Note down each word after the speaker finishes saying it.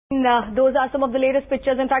those are some of the latest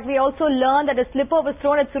pictures. In fact, we also learned that a slipper was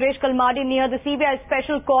thrown at Suresh Kalmadi near the CBI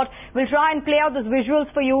Special Court. We'll try and play out those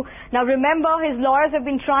visuals for you. Now, remember, his lawyers have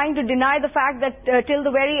been trying to deny the fact that till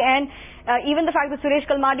the very end, even the fact that Suresh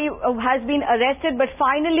Kalmadi has been arrested, but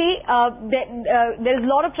finally, there is a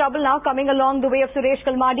lot of trouble now coming along the way of Suresh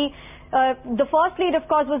Kalmadi. The first lead, of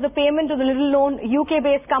course, was the payment to the little-known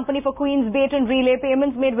UK-based company for Queen's Bait and Relay,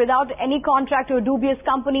 payments made without any contract to a dubious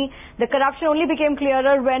company. The corruption only became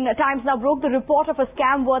clearer when Times Now broke the report of a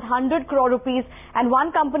scam worth 100 crore rupees, and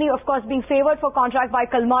one company, of course, being favoured for contract by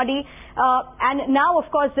Kalmadi. And now,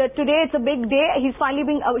 of course, today it's a big day. He's finally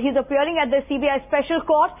he's appearing at the CBI Special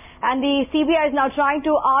Court, and the CBI is now trying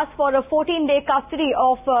to ask for a 14-day custody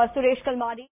of Suresh Kalmadi.